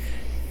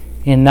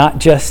 And not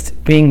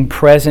just being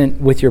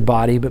present with your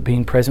body, but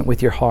being present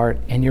with your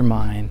heart and your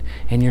mind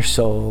and your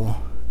soul.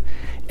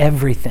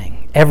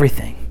 Everything.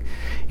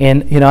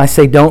 And, I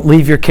say don't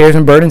leave your cares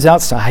and burdens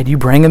outside. You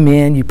bring them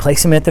in. You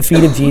place them at the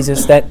feet of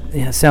Jesus. That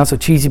sounds so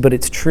cheesy, but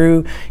it's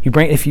true.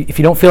 If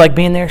you don't feel like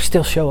being there,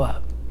 still show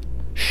up.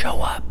 Show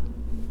up.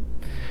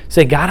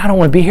 Say, God, I don't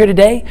want to be here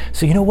today.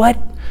 So you know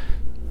what?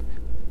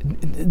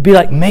 Be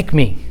like, make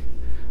me.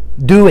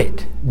 Do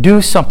it. Do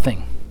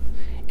something.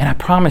 And I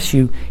promise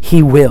you,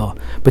 He will.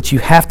 But you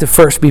have to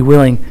first be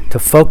willing to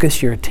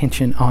focus your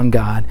attention on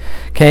God.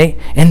 Okay?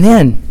 And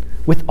then,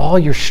 with all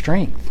your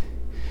strength.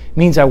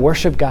 means I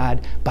worship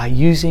God by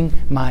using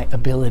my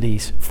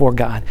abilities for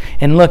God.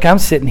 And look, I'm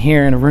sitting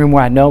here in a room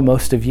where I know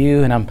most of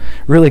you, and I'm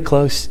really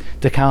close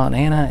to Kyle and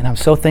Anna, and I'm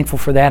so thankful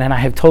for that. And I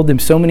have told them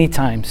so many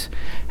times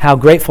how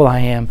grateful I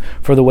am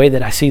for the way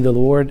that I see the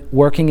Lord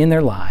working in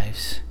their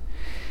lives,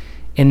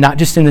 and not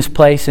just in this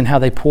place and how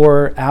they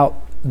pour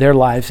out their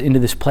lives into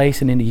this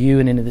place and into you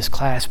and into this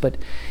class, but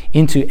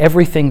into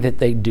everything that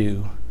they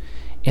do.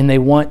 And they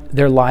want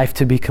their life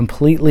to be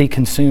completely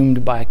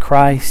consumed by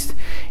Christ.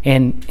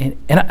 And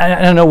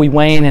I know we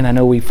wane, and I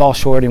know we fall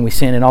short, and we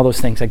sin, and all those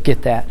things. I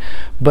get that.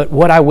 But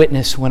what I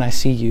witness when I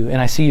see you,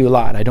 and I see you a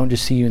lot. I don't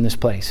just see you in this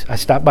place. I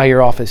stop by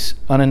your office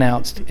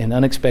unannounced and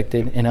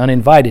unexpected and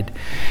uninvited.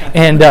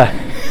 And but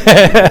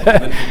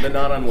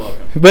not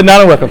unwelcome. But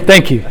not unwelcome.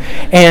 Thank you.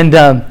 And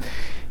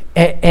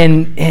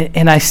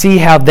I see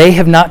how they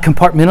have not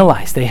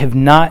compartmentalized.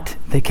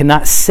 They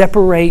cannot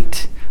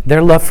separate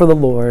their love for the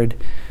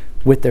Lord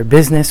with their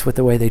business, with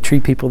the way they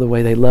treat people, the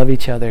way they love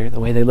each other, the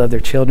way they love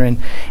their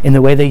children, and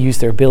the way they use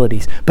their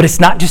abilities. But it's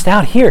not just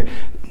out here.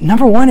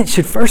 Number one, it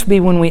should first be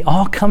when we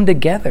all come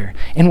together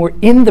and we're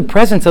in the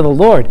presence of the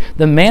Lord,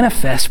 the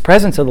manifest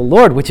presence of the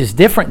Lord, which is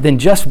different than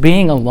just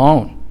being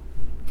alone.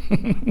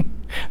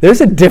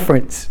 There's a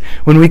difference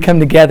when we come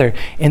together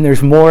and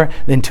there's more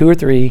than 2 or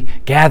 3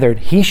 gathered.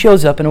 He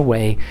shows up in a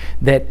way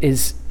that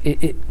is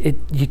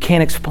you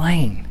can't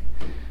explain.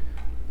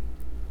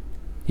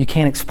 You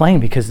can't explain,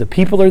 because the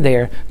people are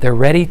there. They're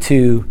ready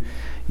to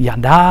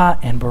Yadah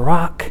and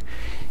Barak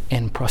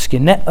and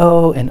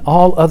proskuneo and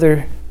all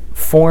other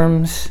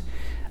forms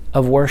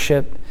of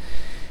worship,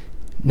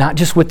 not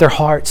just with their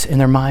hearts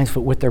and their minds,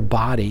 but with their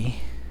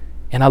body.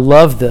 And I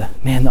love the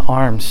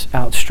arms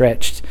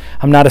outstretched.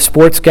 I'm not a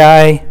sports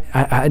guy.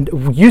 I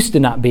used to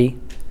not be.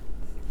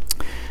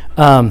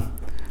 But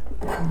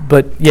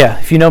yeah,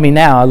 if you know me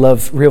now, I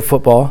love real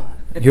football,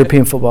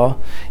 European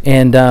football.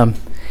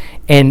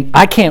 And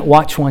I can't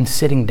watch one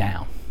sitting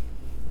down.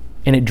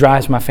 And it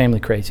drives my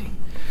family crazy.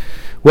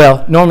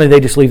 Well, normally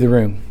they just leave the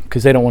room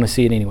because they don't want to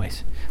see it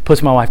anyways.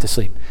 Puts my wife to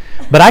sleep.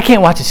 But I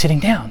can't watch it sitting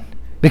down,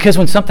 because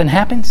when something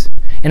happens,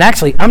 and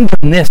actually I'm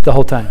doing this the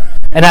whole time,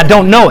 and I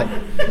don't know it,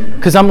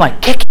 because I'm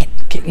like, kick it,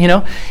 you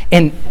know?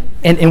 And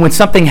when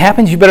something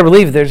happens, you better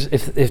believe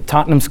if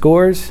Tottenham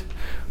scores,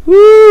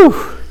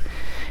 woo!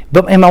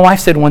 And my wife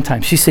said one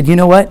time, she said, you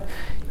know what?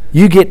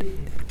 You get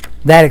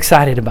that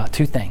excited about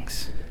 2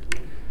 things.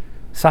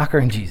 Soccer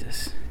and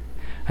Jesus.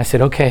 I said,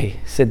 okay.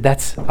 I said,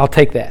 I'll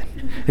take that,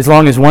 as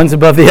long as one's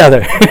above the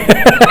other.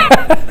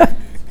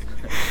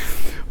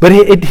 But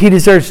he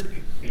deserves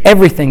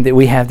everything that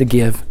we have to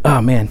give.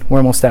 Oh man, we're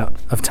almost out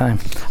of time.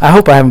 I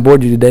hope I haven't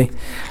bored you today.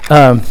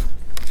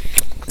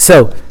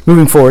 So,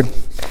 moving forward.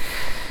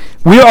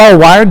 We are all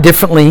wired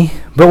differently,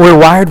 but we're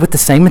wired with the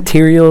same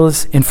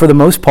materials and, for the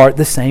most part,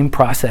 the same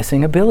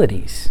processing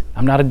abilities.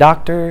 I'm not a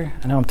doctor.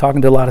 I know I'm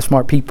talking to a lot of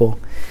smart people.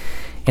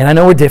 And I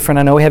know we're different.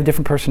 I know we have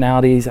different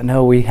personalities. I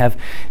know we have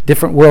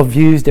different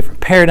worldviews,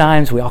 different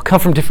paradigms. We all come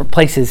from different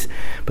places.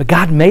 But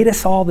God made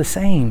us all the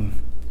same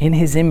in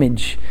His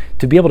image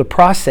to be able to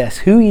process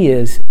who He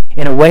is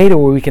in a way to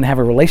where we can have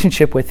a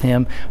relationship with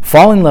Him,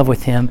 fall in love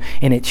with Him,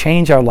 and it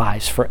change our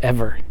lives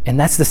forever. And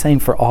that's the same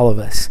for all of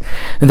us.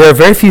 And there are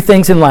very few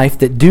things in life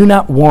that do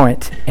not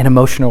warrant an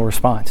emotional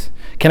response.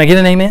 Can I get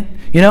an amen?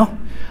 You know?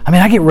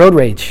 I get road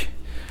rage.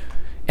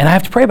 And I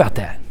have to pray about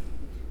that,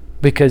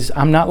 because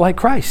I'm not like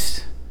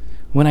Christ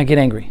when I get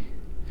angry.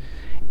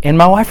 And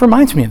my wife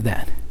reminds me of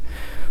that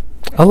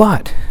a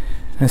lot.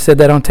 I said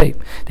that on tape,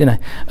 didn't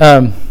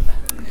I?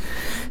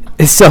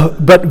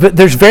 But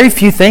there's very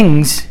few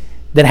things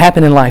that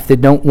happen in life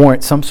that don't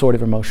warrant some sort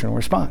of emotional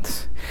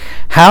response.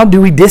 How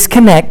do we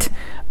disconnect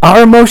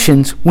our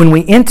emotions when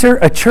we enter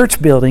a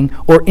church building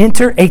or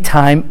enter a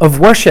time of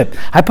worship?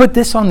 I put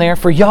this on there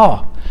for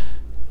y'all.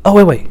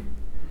 Oh, wait.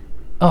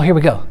 Oh, here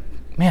we go.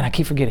 Man, I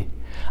keep forgetting.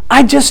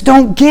 I just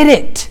don't get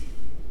it.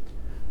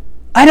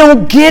 I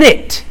don't get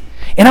it.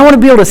 And I want to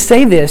be able to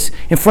say this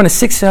in front of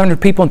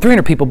 600 people and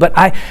 300 people. But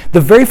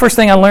the very first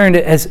thing I learned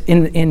as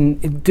in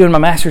doing my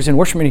master's in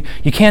worship meeting,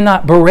 you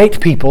cannot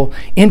berate people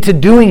into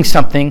doing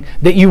something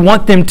that you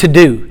want them to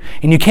do.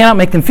 And you cannot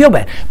make them feel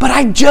bad. But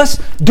I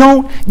just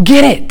don't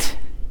get it.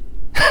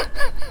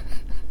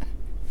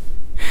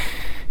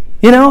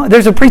 You know,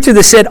 there's a preacher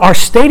that said our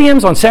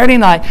stadiums on Saturday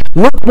night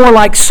look more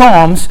like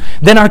Psalms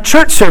than our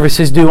church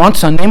services do on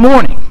Sunday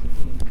morning.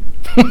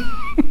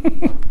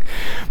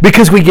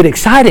 Because we get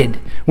excited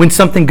when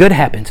something good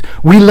happens.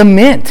 We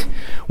lament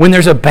when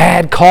there's a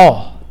bad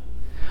call.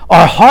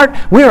 Our heart,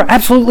 we are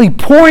absolutely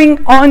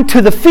pouring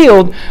onto the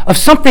field of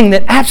something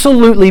that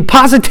absolutely,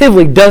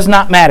 positively does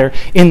not matter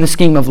in the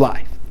scheme of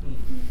life.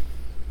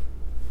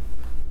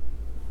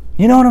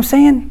 You know what I'm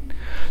saying?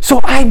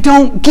 So I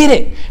don't get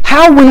it.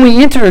 How, when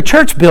we enter a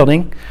church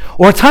building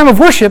or a time of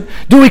worship,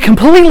 do we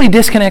completely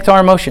disconnect our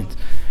emotions?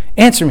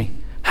 Answer me.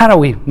 How do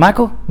we?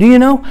 Michael, do you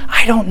know?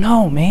 I don't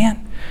know,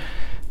 man.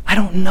 I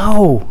don't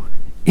know.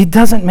 It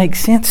doesn't make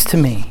sense to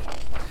me.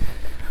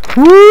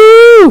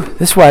 Woo!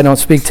 This is why I don't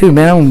speak too,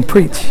 man. I'm going to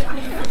preach.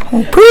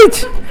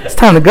 It's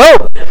time to go.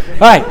 All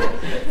right.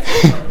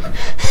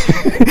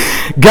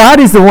 God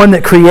is the one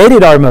that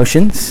created our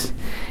emotions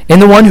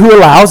and the one who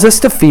allows us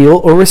to feel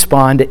or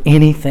respond to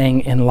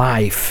anything in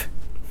life.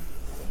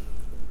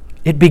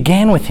 It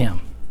began with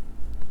Him.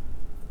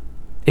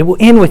 It will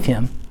end with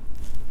Him.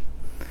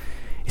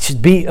 It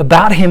should be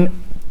about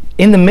Him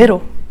in the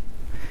middle.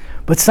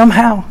 But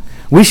somehow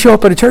we show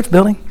up at a church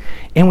building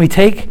and we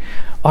take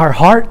our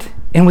heart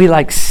and we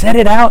like set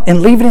it out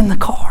and leave it in the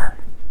car.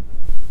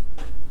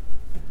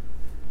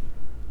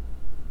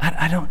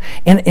 I don't,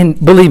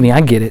 and believe me, I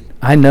get it.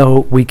 I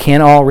know we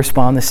can't all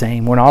respond the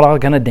same. We're not all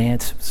going to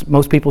dance.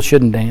 Most people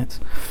shouldn't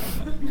dance.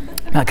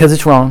 Not because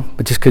it's wrong,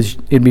 but just because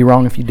it'd be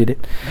wrong if you did it.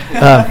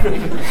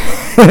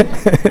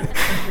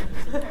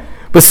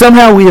 But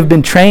somehow we have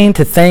been trained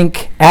to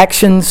think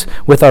actions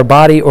with our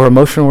body or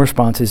emotional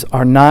responses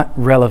are not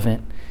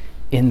relevant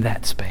in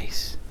that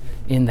space,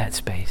 and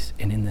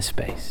in this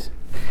space.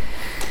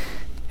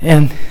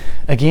 And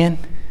again,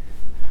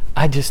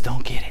 I just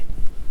don't get it.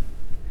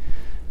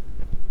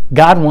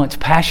 God wants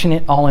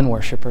passionate, all-in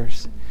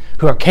worshipers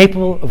who are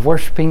capable of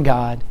worshiping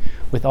God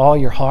with all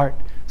your heart,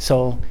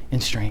 soul,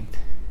 and strength.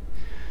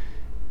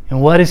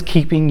 And what is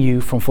keeping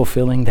you from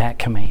fulfilling that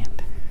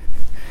command?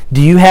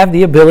 Do you have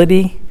the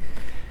ability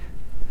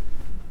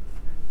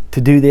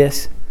to do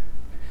this?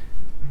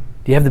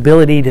 Do you have the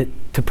ability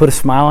to put a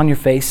smile on your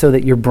face so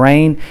that your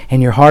brain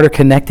and your heart are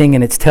connecting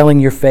and it's telling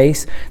your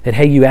face that,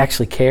 hey, you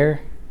actually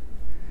care?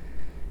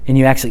 And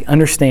you actually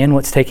understand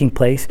what's taking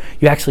place?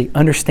 You actually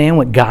understand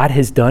what God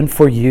has done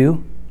for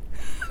you?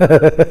 And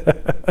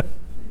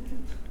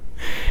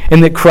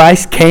that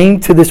Christ came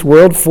to this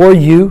world for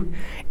you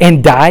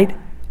and died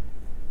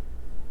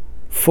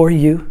for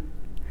you?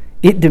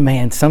 It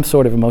demands some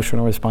sort of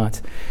emotional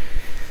response.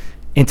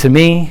 And to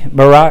me,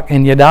 Barak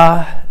and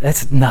Yadah,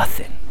 that's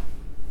nothing.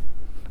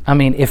 I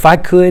mean, if I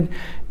could,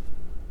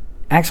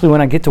 actually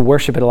when I get to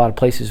worship at a lot of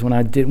places, when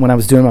I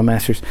was doing my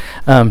master's,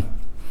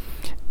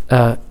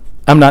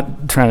 I'm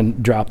not trying to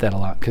drop that a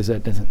lot because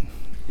that doesn't,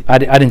 I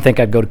didn't think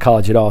I'd go to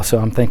college at all, so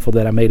I'm thankful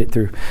that I made it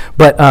through.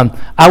 But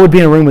I would be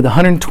in a room with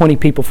 120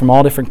 people from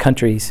all different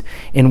countries,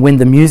 and when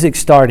the music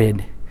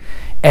started,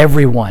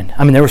 everyone,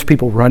 I mean, there was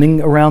people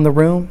running around the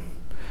room.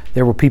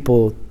 There were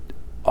people,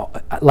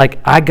 like,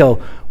 I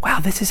go, wow,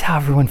 this is how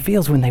everyone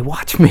feels when they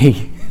watch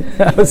me.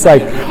 I was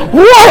like,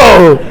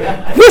 whoa,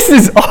 this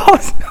is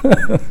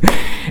awesome.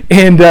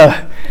 And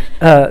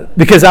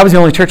because I was the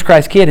only Church of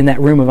Christ kid in that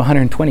room of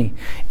 120.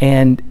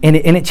 And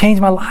it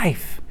changed my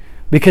life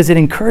because it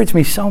encouraged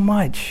me so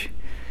much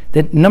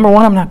that, number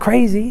one, I'm not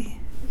crazy.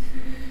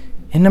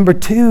 And number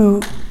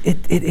two,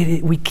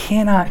 we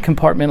cannot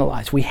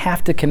compartmentalize. We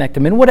have to connect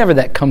them. And whatever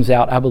that comes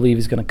out, I believe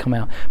is going to come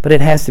out. But it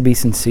has to be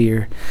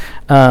sincere.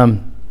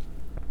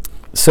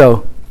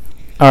 So,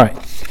 all right.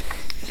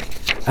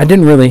 I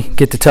didn't really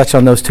get to touch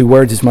on those two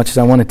words as much as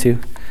I wanted to.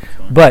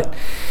 But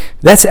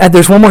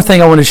there's one more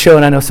thing I want to show,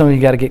 and I know some of you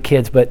got to get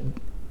kids, but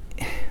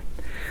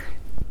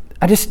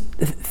I just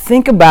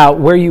think about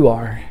where you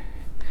are.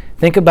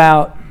 Think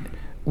about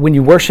when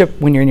you worship,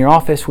 when you're in your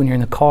office, when you're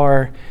in the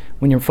car,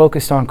 when you're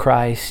focused on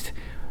Christ,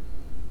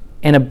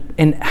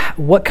 and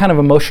what kind of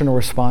emotional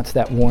response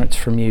that warrants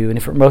from you. And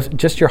if it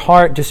just your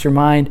heart, just your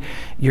mind,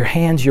 your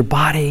hands, your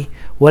body,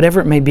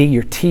 whatever it may be,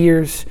 your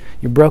tears,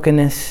 your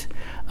brokenness,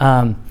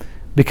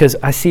 because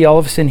I see all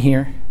of us in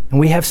here, and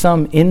we have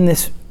some in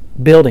this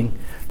building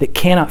that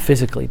cannot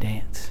physically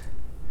dance.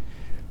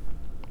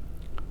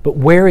 But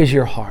where is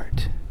your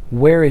heart?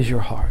 Where is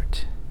your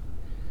heart?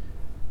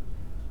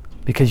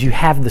 Because you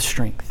have the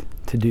strength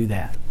to do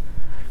that.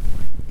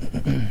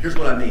 Here's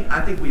what I mean.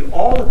 I think we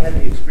all have had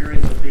the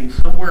experience of being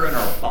somewhere in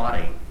our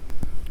body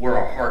where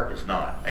our heart is not.